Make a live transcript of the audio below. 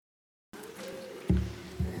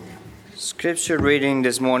Scripture reading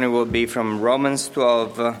this morning will be from Romans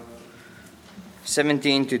 12,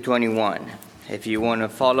 17 to 21. If you want to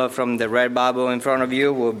follow from the red Bible in front of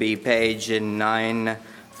you, will be page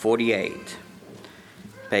 948.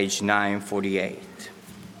 Page 948.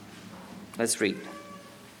 Let's read.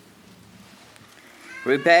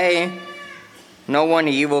 Repay no one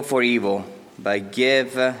evil for evil, but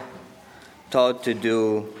give thought to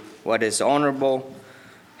do what is honorable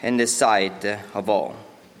in the sight of all.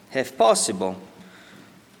 If possible,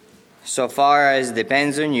 so far as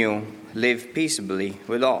depends on you, live peaceably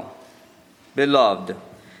with all. Beloved,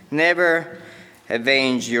 never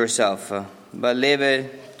avenge yourself, but leave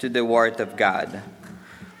it to the word of God.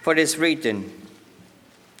 For it is written,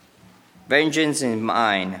 "Vengeance is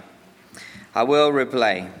mine, I will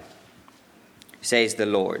repay, says the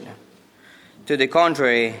Lord." To the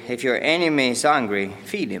contrary, if your enemy is hungry,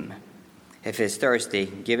 feed him. If he is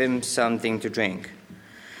thirsty, give him something to drink.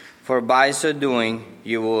 For by so doing,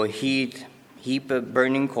 you will heap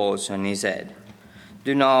burning coals on his head.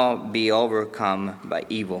 Do not be overcome by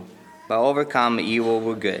evil, but overcome evil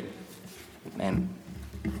with good. Amen.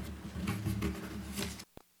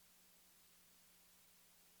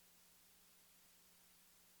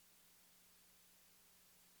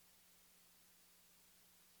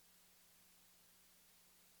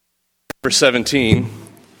 Verse 17.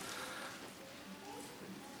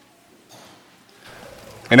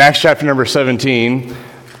 In Acts chapter number 17,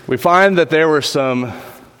 we find that there were some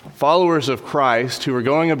followers of Christ who were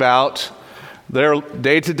going about their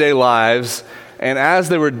day-to-day lives, and as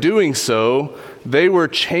they were doing so, they were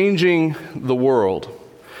changing the world.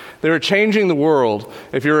 They were changing the world.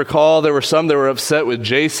 If you recall, there were some that were upset with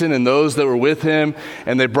Jason and those that were with him,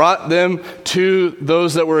 and they brought them to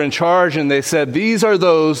those that were in charge, and they said, "These are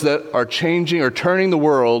those that are changing or turning the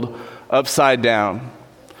world upside down."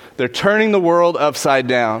 They're turning the world upside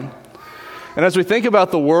down. And as we think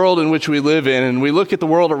about the world in which we live in, and we look at the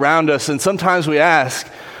world around us, and sometimes we ask,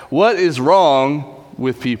 what is wrong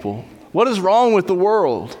with people? What is wrong with the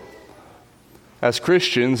world? As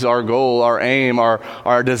Christians, our goal, our aim,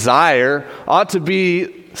 our desire ought to be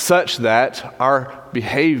such that our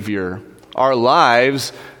behavior, our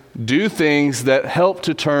lives, do things that help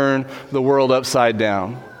to turn the world upside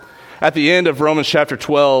down. At the end of Romans chapter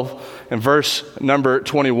 12 and verse number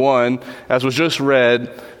 21, as was just read,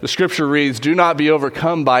 the scripture reads, "Do not be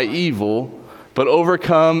overcome by evil, but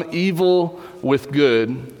overcome evil with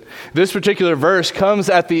good." This particular verse comes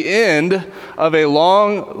at the end of a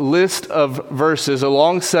long list of verses, a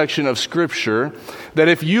long section of scripture, that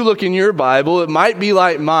if you look in your Bible, it might be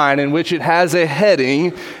like mine, in which it has a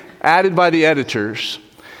heading added by the editors.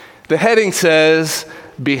 The heading says,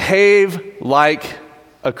 "Behave like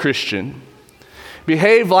a Christian."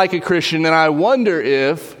 Behave like a Christian, and I wonder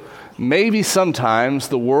if maybe sometimes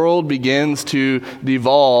the world begins to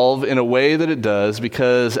devolve in a way that it does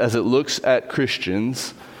because as it looks at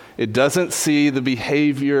Christians, it doesn't see the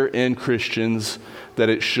behavior in Christians that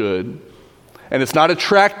it should. And it's not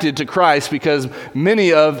attracted to Christ because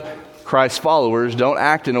many of Christ's followers don't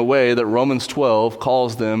act in a way that Romans 12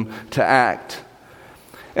 calls them to act.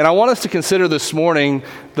 And I want us to consider this morning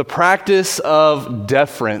the practice of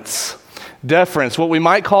deference. Deference, what we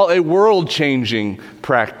might call a world-changing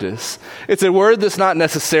practice. It's a word that's not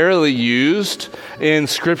necessarily used in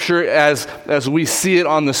Scripture as we see it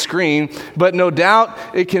on the screen, but no doubt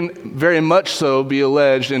it can very much so be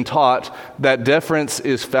alleged and taught that deference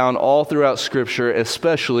is found all throughout Scripture,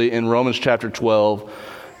 especially in Romans chapter 12,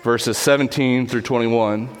 verses 17 through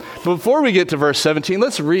 21. But before we get to verse 17,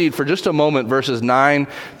 let's read for just a moment verses 9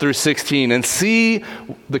 through 16 and see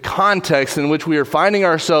the context in which we are finding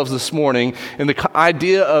ourselves this morning in the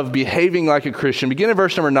idea of behaving like a Christian. Begin in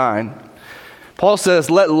verse number 9. Paul says,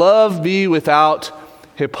 "Let love be without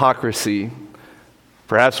hypocrisy."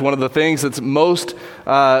 Perhaps one of the things that's most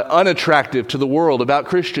unattractive to the world about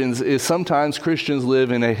Christians is sometimes Christians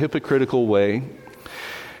live in a hypocritical way.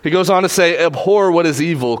 He goes on to say, "Abhor what is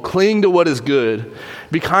evil, cling to what is good.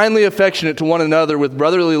 Be kindly affectionate to one another with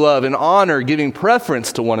brotherly love and honor, giving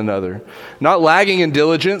preference to one another. Not lagging in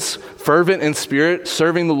diligence, fervent in spirit,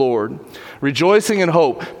 serving the Lord. Rejoicing in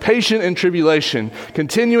hope, patient in tribulation,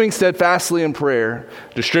 continuing steadfastly in prayer.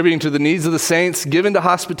 Distributing to the needs of the saints, given to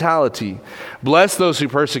hospitality. Bless those who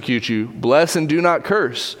persecute you. Bless and do not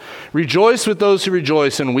curse. Rejoice with those who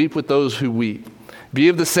rejoice and weep with those who weep. Be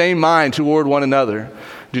of the same mind toward one another.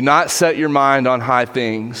 Do not set your mind on high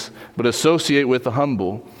things, but associate with the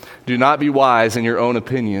humble. Do not be wise in your own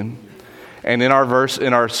opinion." And in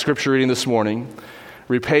our scripture reading this morning,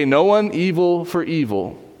 repay no one evil for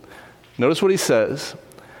evil. Notice what he says.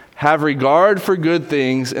 Have regard for good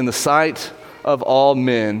things in the sight of all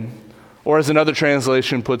men. Or as another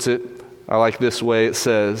translation puts it, I like this way, it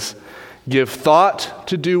says, give thought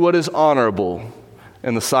to do what is honorable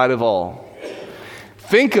in the sight of all.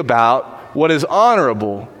 Think about what is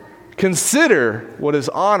honorable. Consider what is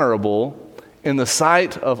honorable in the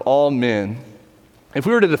sight of all men. If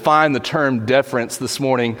we were to define the term deference this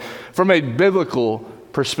morning from a biblical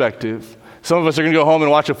perspective, some of us are going to go home and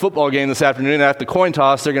watch a football game this afternoon, and at the coin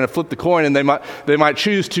toss, they're going to flip the coin, and they might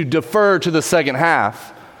choose to defer to the second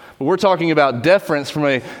half. But we're talking about deference from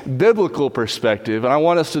a biblical perspective, and I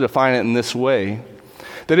want us to define it in this way.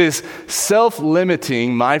 That is,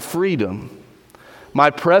 self-limiting my freedom, my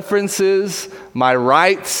preferences, my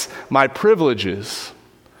rights, my privileges,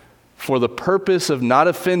 for the purpose of not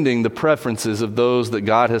offending the preferences of those that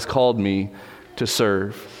God has called me to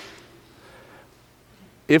serve.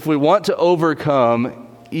 If we want to overcome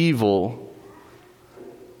evil,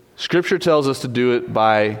 Scripture tells us to do it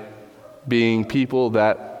by being people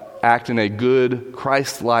that act in a good,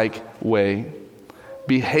 Christ-like way,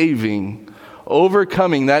 behaving,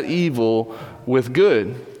 overcoming that evil with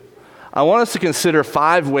good. I want us to consider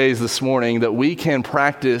 5 ways this morning that we can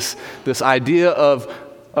practice this idea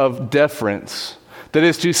of deference. That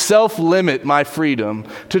is to self-limit my freedom,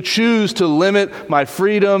 to choose to limit my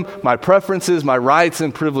freedom, my preferences, my rights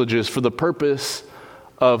and privileges for the purpose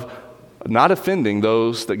of not offending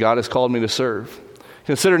those that God has called me to serve.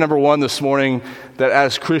 Consider number 1 this morning, that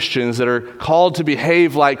as Christians that are called to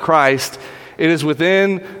behave like Christ, it is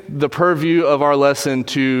within the purview of our lesson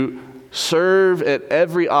to serve at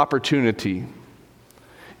every opportunity,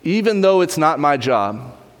 even though it's not my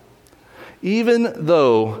job. Even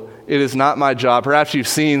though it is not my job. Perhaps you've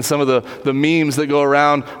seen some of the memes that go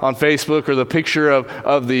around on Facebook, or the picture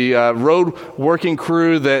of the road working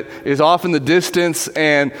crew that is off in the distance,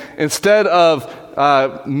 and instead of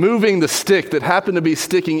moving the stick that happened to be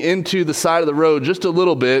sticking into the side of the road just a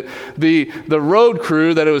little bit, the road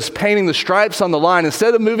crew that was painting the stripes on the line,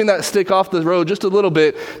 instead of moving that stick off the road just a little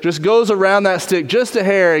bit, just goes around that stick just a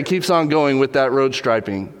hair and keeps on going with that road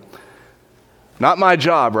striping. Not my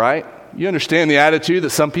job, right? You understand the attitude that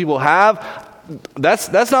some people have.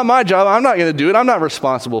 That's not my job. I'm not going to do it. I'm not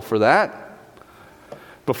responsible for that.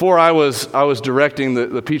 Before I was directing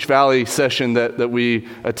the Peach Valley session that we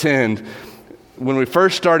attend, when we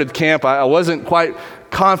first started camp, I wasn't quite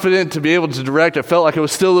confident to be able to direct. I felt like I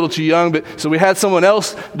was still a little too young, so we had someone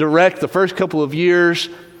else direct the first couple of years.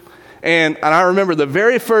 And I remember the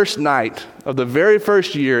very first night of the very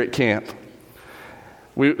first year at camp,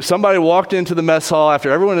 somebody walked into the mess hall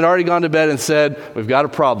after everyone had already gone to bed and said, "We've got a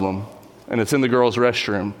problem, and it's in the girls'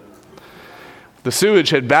 restroom." The sewage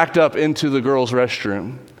had backed up into the girls'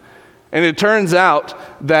 restroom. And it turns out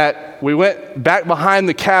that we went back behind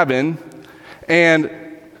the cabin, and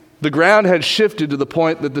the ground had shifted to the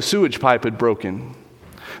point that the sewage pipe had broken.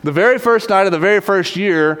 The very first night of the very first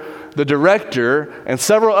year, the director and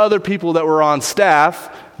several other people that were on staff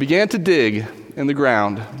began to dig in the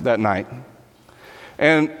ground that night.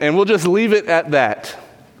 And we'll just leave it at that.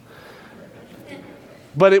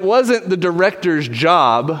 But it wasn't the director's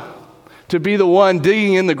job to be the one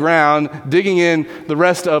digging in the ground, digging in the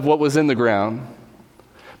rest of what was in the ground.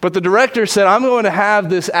 But the director said, I'm going to have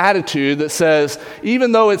this attitude that says,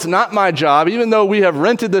 even though it's not my job, even though we have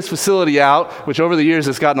rented this facility out, which over the years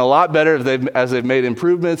has gotten a lot better as they've made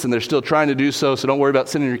improvements, and they're still trying to do so don't worry about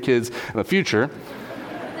sending your kids in the future.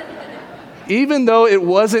 Even though it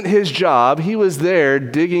wasn't his job, he was there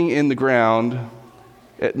digging in the ground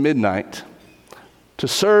at midnight to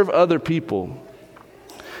serve other people.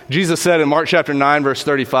 Jesus said in Mark chapter 9, verse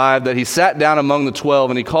 35, that he sat down among the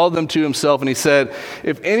 12 and he called them to himself and he said,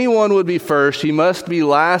 if anyone would be first, he must be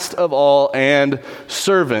last of all and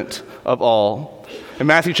servant of all. In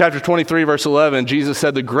Matthew chapter 23, verse 11, Jesus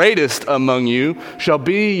said, the greatest among you shall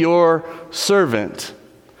be your servant.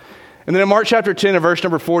 And then in Mark chapter 10 and verse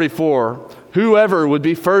number 44, whoever would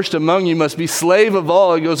be first among you must be slave of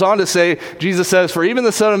all. He goes on to say, Jesus says, for even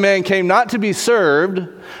the Son of Man came not to be served,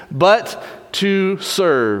 but to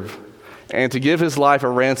serve, and to give his life a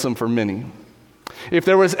ransom for many. If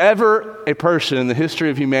there was ever a person in the history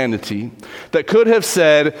of humanity that could have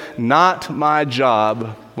said, not my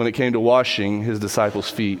job, when it came to washing his disciples'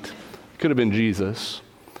 feet, it could have been Jesus.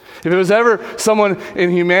 If there was ever someone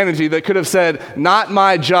in humanity that could have said, not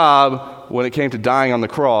my job, when it came to dying on the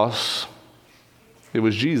cross, it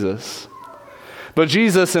was Jesus. But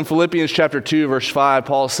Jesus, in Philippians chapter 2, verse 5,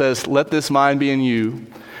 Paul says, let this mind be in you,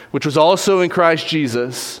 which was also in Christ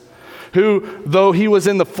Jesus, who, though he was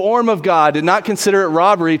in the form of God, did not consider it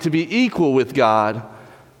robbery to be equal with God,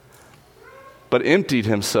 but emptied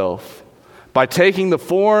himself by taking the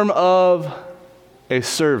form of a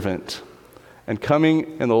servant and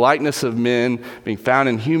coming in the likeness of men, being found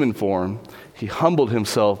in human form, he humbled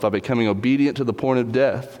himself by becoming obedient to the point of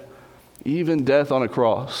death, even death on a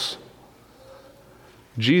cross.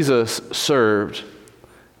 Jesus served,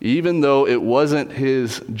 even though it wasn't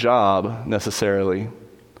his job necessarily. And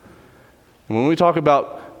when we talk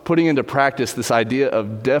about putting into practice this idea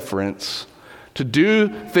of deference, to do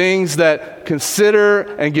things that consider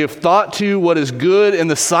and give thought to what is good in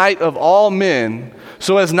the sight of all men,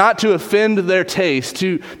 so as not to offend their taste,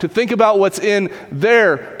 to think about what's in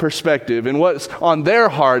their perspective and what's on their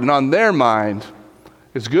heart and on their mind.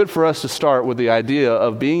 It's good for us to start with the idea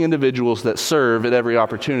of being individuals that serve at every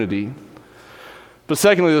opportunity. But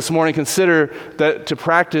secondly, this morning, consider that to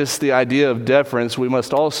practice the idea of deference, we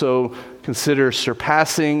must also consider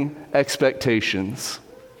surpassing expectations,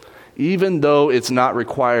 even though it's not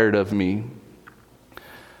required of me.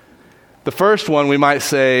 The first one, we might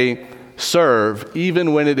say, serve,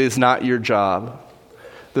 even when it is not your job.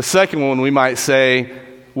 The second one, we might say,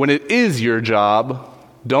 when it is your job,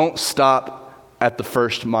 don't stop at the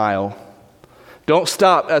first mile. Don't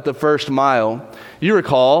stop at the first mile. You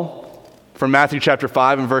recall from Matthew chapter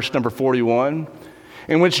 5 and verse number 41,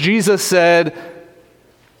 in which Jesus said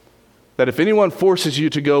that if anyone forces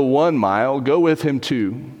you to go 1 mile, go with him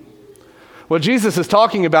 2. What Jesus is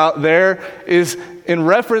talking about there is in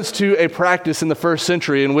reference to a practice in the first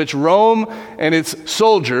century in which Rome and its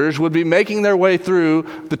soldiers would be making their way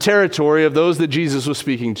through the territory of those that Jesus was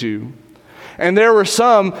speaking to. And there were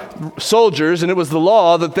some soldiers, and it was the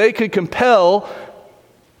law, that they could compel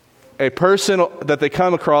a person that they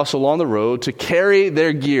come across along the road to carry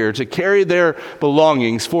their gear, to carry their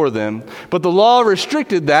belongings for them. But the law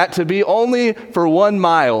restricted that to be only for 1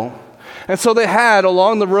 mile. And so they had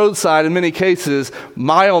along the roadside, in many cases,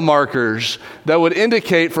 mile markers that would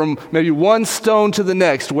indicate from maybe one stone to the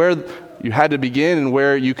next where you had to begin and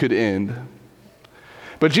where you could end.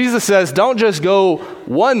 But Jesus says, don't just go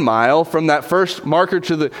 1 mile from that first marker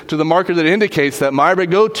to the marker that indicates that mile, but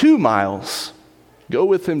go 2 miles. Go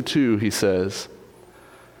with him 2, he says.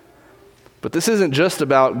 But this isn't just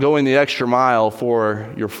about going the extra mile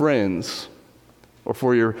for your friends or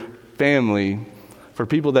for your family, for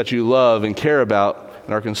people that you love and care about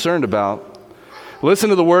and are concerned about. Listen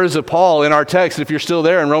to the words of Paul in our text, if you're still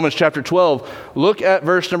there, in Romans chapter 12. Look at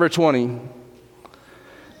verse number 20.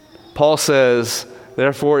 Paul says,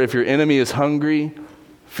 therefore, if your enemy is hungry,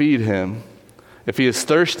 feed him. If he is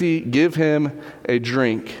thirsty, give him a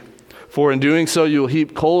drink. For in doing so, you will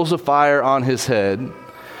heap coals of fire on his head.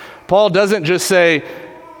 Paul doesn't just say,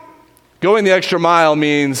 going the extra mile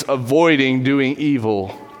means avoiding doing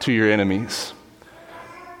evil to your enemies.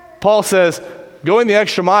 Paul says, going the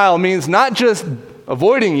extra mile means not just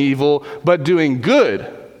avoiding evil, but doing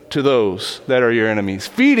good to those that are your enemies,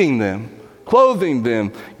 feeding them, clothing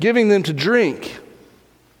them, giving them to drink.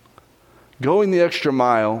 Going the extra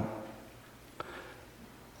mile.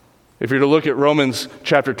 If you're to look at Romans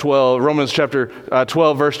chapter 12,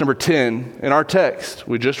 verse number 10, in our text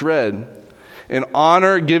we just read, in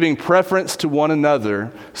honor, giving preference to one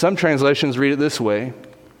another. Some translations read it this way: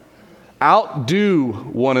 outdo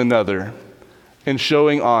one another in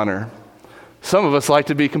showing honor. Some of us like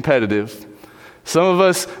to be competitive. Some of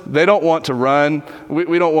us, they don't want to run.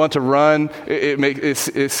 We don't want to run.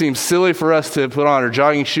 It seems silly for us to put on our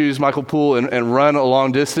jogging shoes, Michael Poole, and run a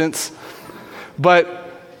long distance. But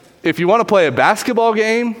if you want to play a basketball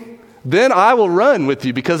game, then I will run with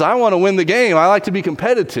you because I want to win the game. I like to be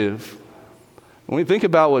competitive. When we think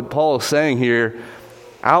about what Paul is saying here,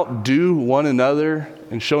 outdo one another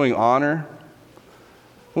in showing honor.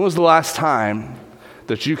 When was the last time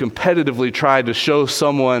that you competitively tried to show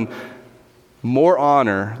someone more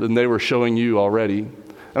honor than they were showing you already? And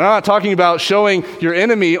I'm not talking about showing your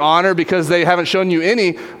enemy honor because they haven't shown you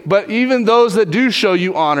any, but even those that do show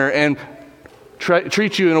you honor and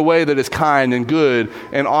treat you in a way that is kind and good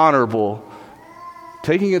and honorable,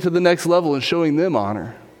 taking it to the next level and showing them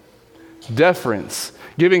honor. Deference,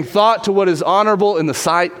 giving thought to what is honorable in the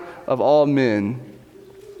sight of all men.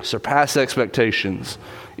 Surpass expectations,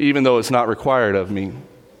 even though it's not required of me.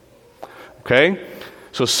 Okay?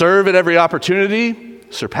 So serve at every opportunity,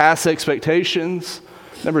 surpass expectations.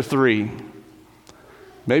 Number 3,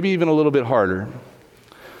 maybe even a little bit harder.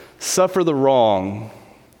 Suffer the wrong,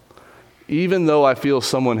 even though I feel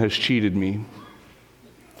someone has cheated me.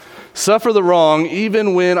 Suffer the wrong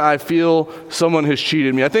even when I feel someone has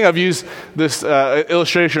cheated me. I think I've used this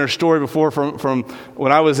illustration or story before from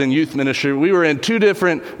when I was in youth ministry. We were in 2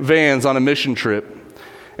 different vans on a mission trip.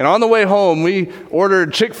 And on the way home, we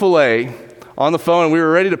ordered Chick-fil-A on the phone, and we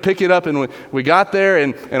were ready to pick it up, and we got there,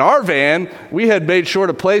 and in our van, we had made sure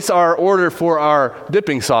to place our order for our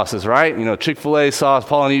dipping sauces, right? You know, Chick-fil-A sauce,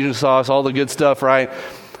 Polynesian sauce, all the good stuff, right?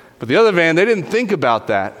 But the other van, they didn't think about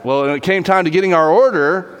that. Well, when it came time to getting our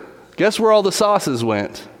order, guess where all the sauces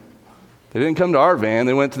went? They didn't come to our van,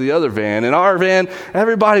 they went to the other van. In our van,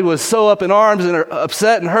 everybody was so up in arms and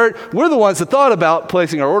upset and hurt. We're the ones that thought about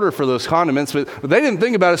placing our order for those condiments, but they didn't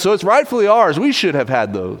think about it, so it's rightfully ours. We should have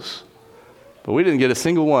had those. But we didn't get a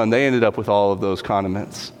single one. They ended up with all of those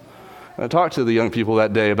condiments. And I talked to the young people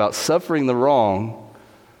that day about suffering the wrong.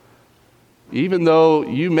 Even though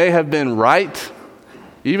you may have been right,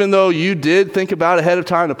 even though you did think about ahead of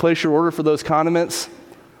time to place your order for those condiments,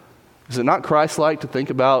 is it not Christ-like to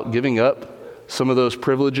think about giving up some of those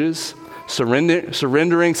privileges,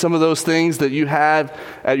 surrendering some of those things that you have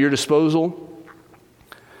at your disposal?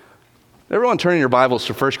 Everyone turn in your Bibles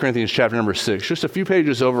to 1 Corinthians chapter number 6, just a few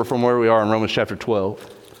pages over from where we are in Romans chapter 12.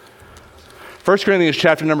 1 Corinthians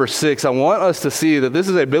chapter number 6, I want us to see that this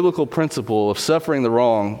is a biblical principle of suffering the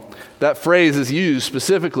wrong. That phrase is used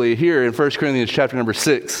specifically here in 1 Corinthians chapter number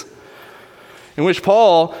 6, in which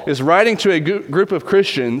Paul is writing to a group of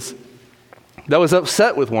Christians that was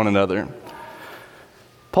upset with one another.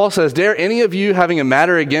 Paul says, "Dare any of you, having a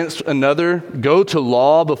matter against another, go to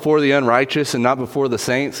law before the unrighteous and not before the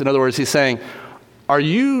saints?" In other words, he's saying, are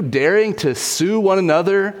you daring to sue one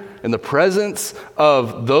another in the presence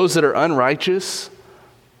of those that are unrighteous?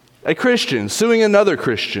 A Christian suing another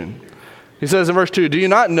Christian. He says in verse 2, "Do you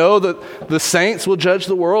not know that the saints will judge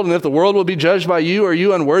the world? And if the world will be judged by you, are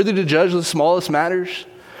you unworthy to judge the smallest matters?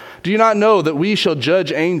 Do you not know that we shall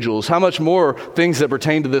judge angels? How much more things that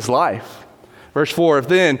pertain to this life?" Verse 4, "If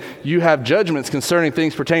then you have judgments concerning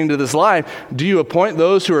things pertaining to this life, do you appoint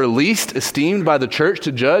those who are least esteemed by the church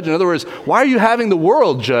to judge?" In other words, why are you having the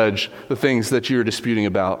world judge the things that you're disputing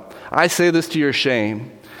about? "I say this to your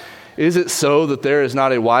shame. Is it so that there is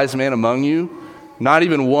not a wise man among you, not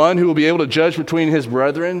even one who will be able to judge between his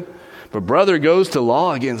brethren? But brother goes to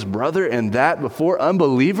law against brother, and that before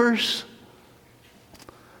unbelievers?"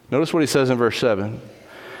 Notice what he says in verse 7.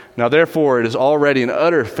 "Now therefore it is already an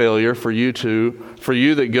utter failure for you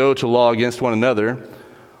that go to law against one another.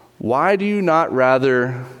 Why do you not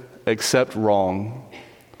rather accept wrong?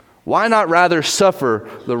 Why not rather suffer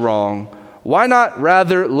the wrong? Why not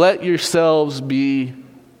rather let yourselves be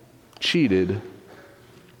cheated?"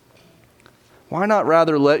 Why not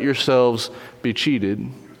rather let yourselves be cheated?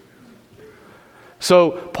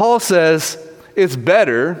 So Paul says it's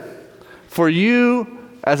better for you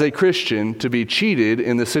as a Christian to be cheated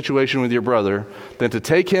in the situation with your brother than to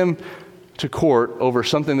take him to court over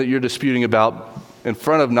something that you're disputing about in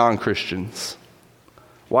front of non-Christians.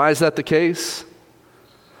 Why is that the case?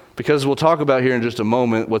 Because we'll talk about here in just a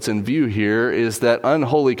moment, what's in view here is that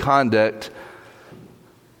unholy conduct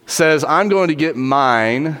says, I'm going to get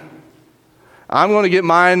mine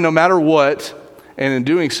no matter what, and in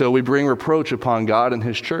doing so, we bring reproach upon God and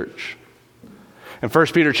His church. In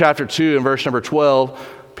 1 Peter chapter 2 and verse number 12,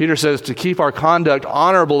 Peter says to keep our conduct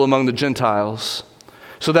honorable among the Gentiles,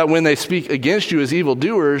 so that when they speak against you as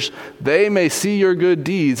evildoers, they may see your good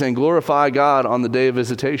deeds and glorify God on the day of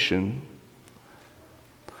visitation.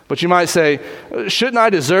 But you might say, shouldn't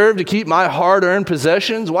I deserve to keep my hard-earned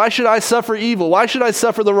possessions? Why should I suffer evil? Why should I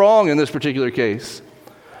suffer the wrong in this particular case?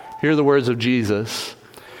 Hear the words of Jesus.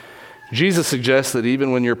 Jesus suggests that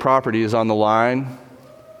even when your property is on the line,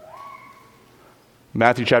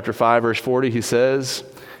 Matthew chapter 5, verse 40, he says,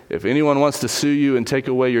 "If anyone wants to sue you and take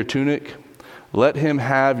away your tunic, let him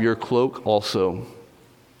have your cloak also."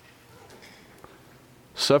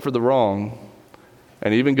 Suffer the wrong,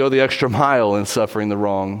 and even go the extra mile in suffering the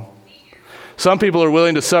wrong. Some people are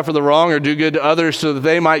willing to suffer the wrong or do good to others so that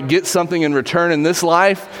they might get something in return in this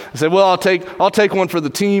life. They say, well, I'll take one for the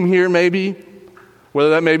team here maybe,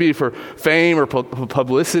 whether that may be for fame or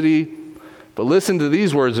publicity. But listen to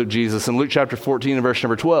these words of Jesus in Luke chapter 14 and verse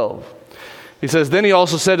number 12. He says, "Then he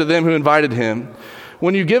also said to them who invited him,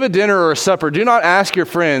 when you give a dinner or a supper, do not ask your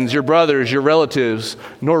friends, your brothers, your relatives,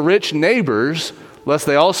 nor rich neighbors, lest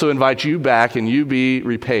they also invite you back and you be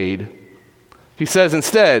repaid." He says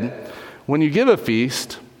instead, when you give a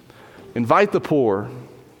feast, invite the poor,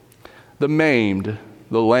 the maimed,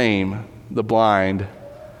 the lame, the blind,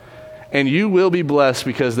 and you will be blessed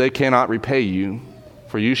because they cannot repay you.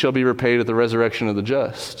 For you shall be repaid at the resurrection of the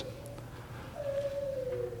just.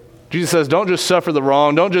 Jesus says, don't just suffer the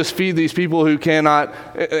wrong. Don't just feed these people who cannot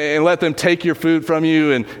and let them take your food from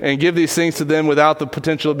you and give these things to them without the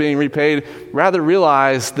potential of being repaid. Rather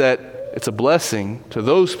realize that it's a blessing to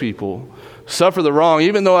those people. Suffer the wrong,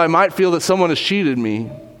 even though I might feel that someone has cheated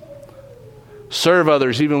me. serve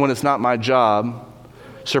others even when it's not my job,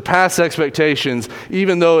 surpass expectations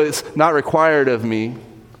even though it's not required of me.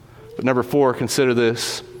 But number 4, consider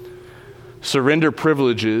this: surrender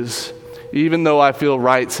privileges even though I feel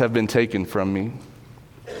rights have been taken from me.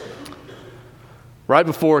 Right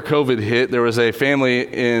before COVID hit, there was a family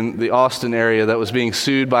in the Austin area that was being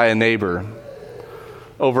sued by a neighbor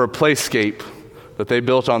over a playscape that they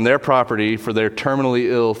built on their property for their terminally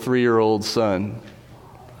ill 3-year-old son.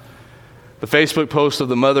 The Facebook post of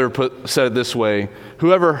the mother said it this way: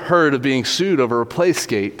 "Whoever heard of being sued over a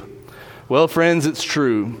playscape? Well, friends, it's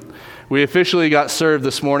true. We officially got served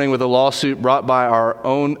this morning with a lawsuit brought by our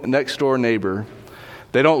own next-door neighbor.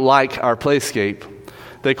 They don't like our playscape.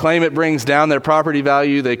 They claim it brings down their property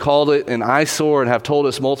value. They called it an eyesore and have told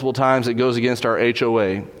us multiple times it goes against our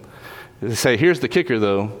HOA. They say, here's the kicker,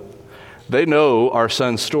 though. They know our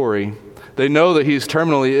son's story. They know that he's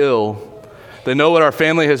terminally ill. They know what our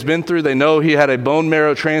family has been through. They know he had a bone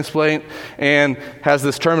marrow transplant and has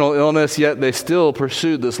this terminal illness, yet they still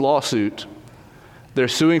pursued this lawsuit. They're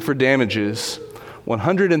suing for damages,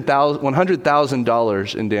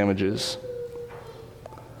 $100,000 in damages."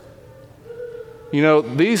 You know,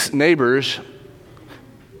 these neighbors,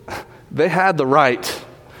 they had the right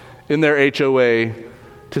in their HOA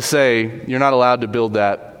to say, you're not allowed to build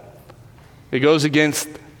that. It goes against,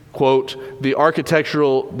 quote, the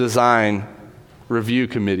Architectural Design Review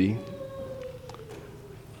Committee.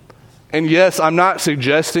 And yes, I'm not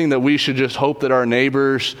suggesting that we should just hope that our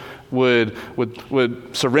neighbors would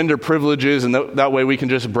surrender privileges and that way we can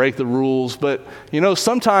just break the rules. But, you know,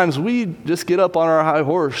 sometimes we just get up on our high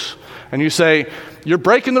horse and you say, you're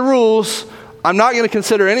breaking the rules. I'm not going to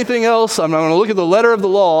consider anything else. I'm not going to look at the letter of the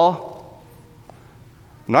law.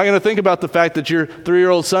 I'm not going to think about the fact that your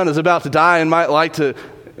 3-year-old son is about to die and might like to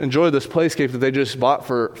enjoy this playscape that they just bought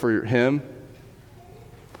for him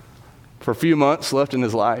for a few months left in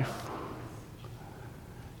his life.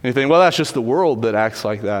 And you think, well, that's just the world that acts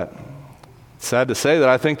like that. It's sad to say that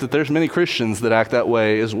I think that there's many Christians that act that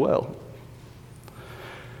way as well.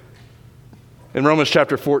 In Romans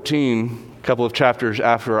chapter 14, a couple of chapters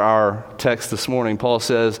after our text this morning, Paul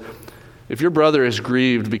says, if your brother is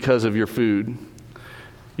grieved because of your food,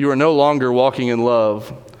 you are no longer walking in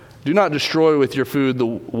love. Do not destroy with your food the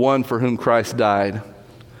one for whom Christ died.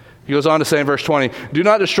 He goes on to say in verse 20, do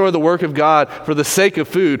not destroy the work of God for the sake of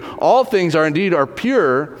food. All things are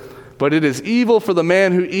pure, but it is evil for the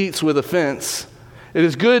man who eats with offense. It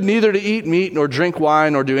is good neither to eat meat nor drink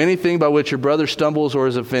wine or do anything by which your brother stumbles or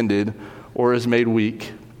is offended or is made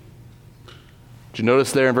weak. Did you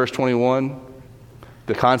notice there in verse 21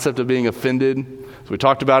 the concept of being offended? As we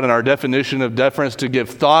talked about in our definition of deference, to give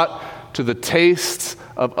thought to the tastes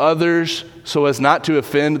of others so as not to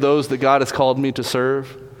offend those that God has called me to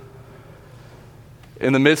serve.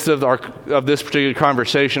 In the midst of this particular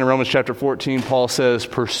conversation in Romans chapter 14, Paul says,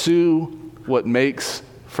 pursue what makes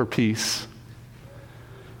for peace.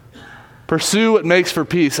 Pursue what makes for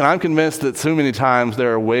peace. And I'm convinced that so many times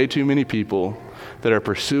there are way too many people that are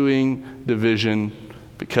pursuing division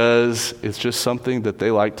because it's just something that they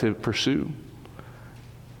like to pursue.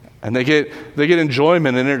 And they get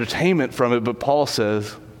enjoyment and entertainment from it, but Paul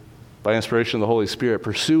says, by inspiration of the Holy Spirit,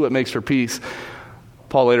 pursue what makes for peace.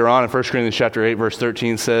 Paul later on in 1 Corinthians chapter 8, verse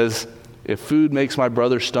 13 says, if food makes my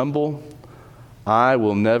brother stumble, I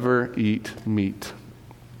will never eat meat.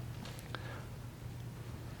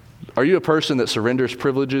 Are you a person that surrenders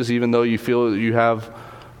privileges even though you feel that you have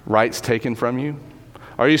rights taken from you?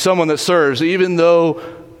 Are you someone that serves even though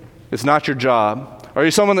it's not your job? Are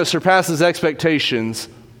you someone that surpasses expectations?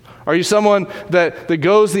 Are you someone that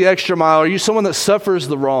goes the extra mile? Are you someone that suffers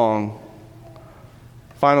the wrong?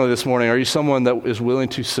 Finally this morning, are you someone that is willing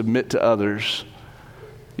to submit to others,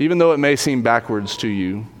 even though it may seem backwards to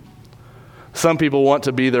you? Some people want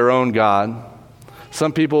to be their own God.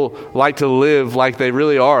 Some people like to live like they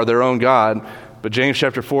really are their own God. But James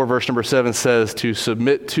chapter 4, verse number 7 says to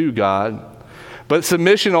submit to God. But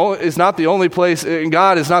submission is not the only place, and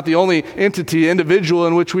God is not the only entity, individual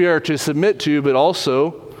in which we are to submit to, but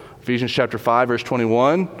also, Ephesians chapter 5, verse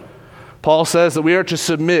 21, Paul says that we are to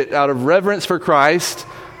submit out of reverence for Christ,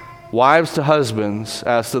 wives to husbands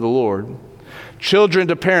as to the Lord. Children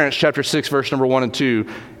to parents, chapter 6, verse number 1 and 2,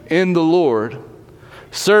 in the Lord.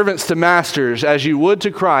 Servants to masters, as you would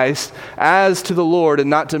to Christ, as to the Lord and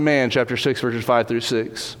not to man, chapter 6, verses 5 through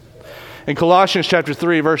 6. In Colossians chapter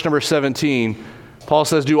 3, verse number 17, Paul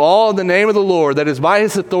says, do all in the name of the Lord, that is by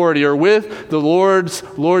his authority, or with the Lord's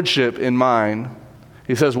lordship in mind.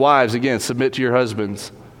 He says, wives, again, submit to your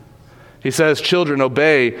husbands. He says, children,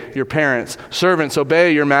 obey your parents. Servants,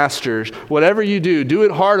 obey your masters. Whatever you do, do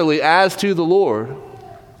it heartily as to the Lord.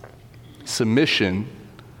 submission,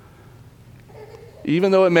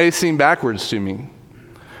 even though it may seem backwards to me.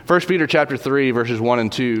 1 Peter chapter 3, verses 1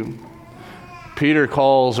 and 2, Peter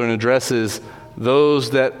calls and addresses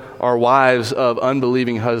those that are wives of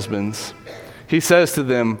unbelieving husbands. He says to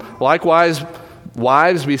them, "Likewise,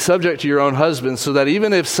 wives, be subject to your own husbands, so that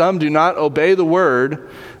even if some do not obey the word,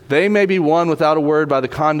 they may be won without a word by the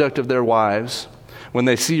conduct of their wives, when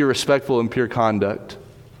they see your respectful and pure conduct."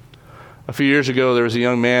 A few years ago, there was a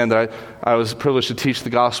young man that I was privileged to teach the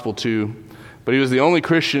gospel to, but he was the only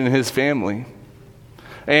Christian in his family.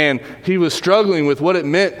 And he was struggling with what it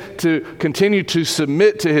meant to continue to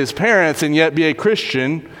submit to his parents and yet be a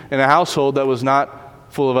Christian in a household that was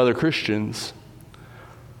not full of other Christians.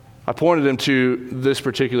 I pointed him to this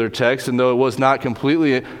particular text, and though it was not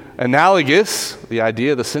completely analogous, the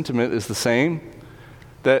idea, the sentiment is the same,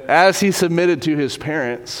 that as he submitted to his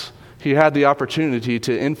parents, he had the opportunity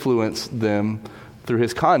to influence them through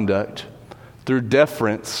his conduct, through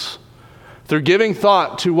deference, through giving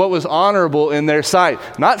thought to what was honorable in their sight.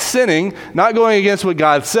 Not sinning, not going against what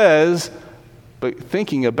God says, but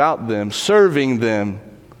thinking about them, serving them,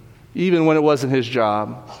 even when it wasn't his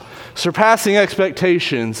job. Surpassing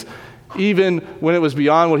expectations, even when it was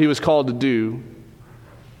beyond what he was called to do.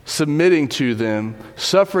 Submitting to them,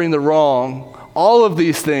 suffering the wrong, all of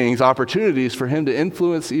these things, opportunities for him to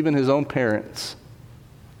influence even his own parents.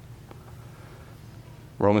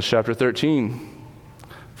 Romans chapter 13,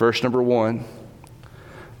 verse number 1.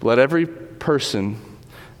 Let every person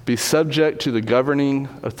be subject to the governing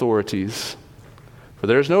authorities. For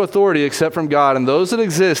there is no authority except from God, and those that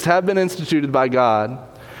exist have been instituted by God.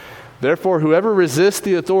 Therefore, whoever resists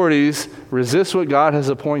the authorities resists what God has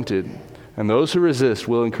appointed, and those who resist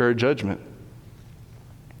will incur judgment.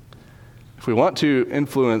 If we want to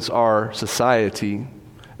influence our society,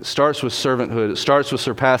 it starts with servanthood. It starts with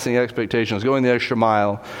surpassing expectations, going the extra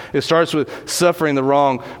mile. It starts with suffering the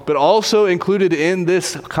wrong. But also included in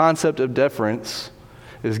this concept of deference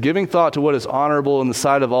is giving thought to what is honorable in the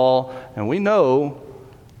sight of all. And we know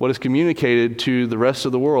what is communicated to the rest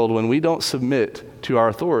of the world when we don't submit to our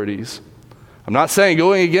authorities. I'm not saying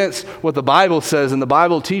going against what the Bible says and the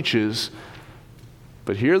Bible teaches,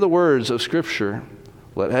 but hear the words of Scripture.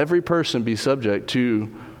 Let every person be subject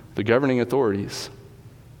to the governing authorities.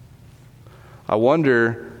 I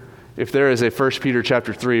wonder if there is a 1 Peter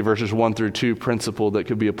chapter 3, verses 1 through 2 principle that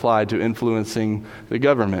could be applied to influencing the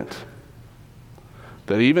government.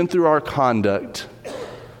 That even through our conduct,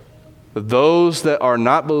 those that are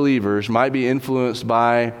not believers might be influenced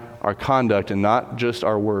by our conduct and not just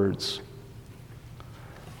our words.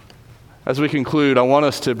 As we conclude, I want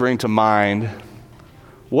us to bring to mind,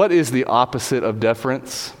 what is the opposite of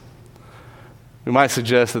deference? We might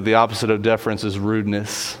suggest that the opposite of deference is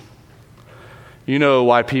rudeness. You know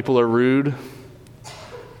why people are rude?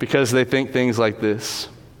 Because they think things like this: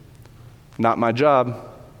 not my job.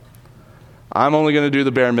 I'm only going to do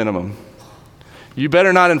the bare minimum. You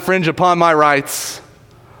better not infringe upon my rights.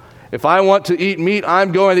 If I want to eat meat,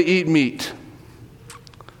 I'm going to eat meat.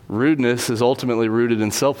 Rudeness is ultimately rooted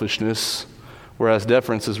in selfishness, whereas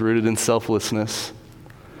deference is rooted in selflessness.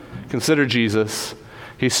 Consider Jesus.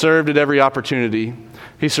 He served at every opportunity.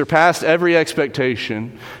 He surpassed every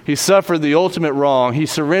expectation. He suffered the ultimate wrong. He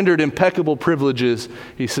surrendered impeccable privileges.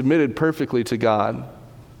 He submitted perfectly to God.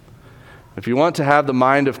 If you want to have the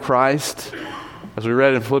mind of Christ, as we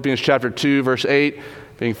read in Philippians chapter 2, verse 8,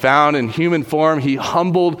 being found in human form, he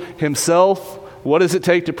humbled himself. What does it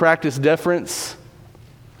take to practice deference?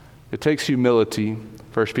 It takes humility.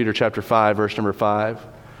 1 Peter chapter 5, verse number 5.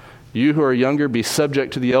 You who are younger, be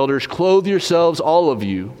subject to the elders. Clothe yourselves, all of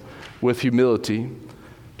you, with humility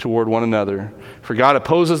toward one another. For God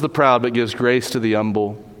opposes the proud, but gives grace to the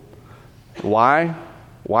humble. Why?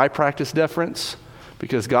 Why practice deference?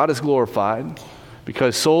 Because God is glorified,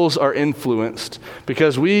 because souls are influenced,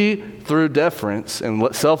 because we, through deference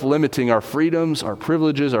and self-limiting our freedoms, our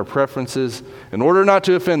privileges, our preferences, in order not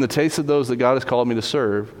to offend the taste of those that God has called me to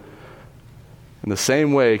serve, in the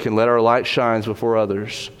same way can let our light shine before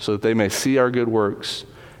others so that they may see our good works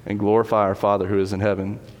and glorify our Father who is in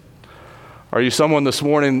heaven. Are you someone this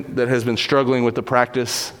morning that has been struggling with the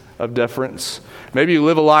practice of deference? Maybe you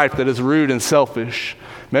live a life that is rude and selfish.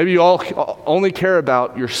 Maybe you only care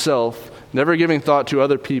about yourself, never giving thought to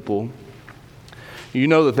other people. You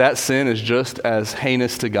know that that sin is just as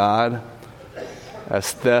heinous to God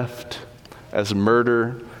as theft, as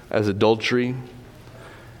murder, as adultery.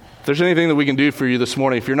 If there's anything that we can do for you this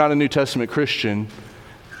morning, if you're not a New Testament Christian,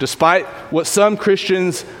 despite what some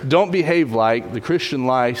Christians don't behave like, the Christian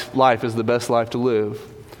life is the best life to live.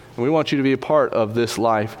 And And we want you to be a part of this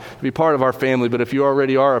life, to be part of our family. But if you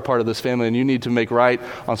already are a part of this family and you need to make right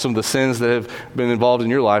on some of the sins that have been involved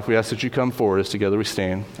in your life, we ask that you come forward as together we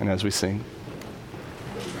stand and as we sing.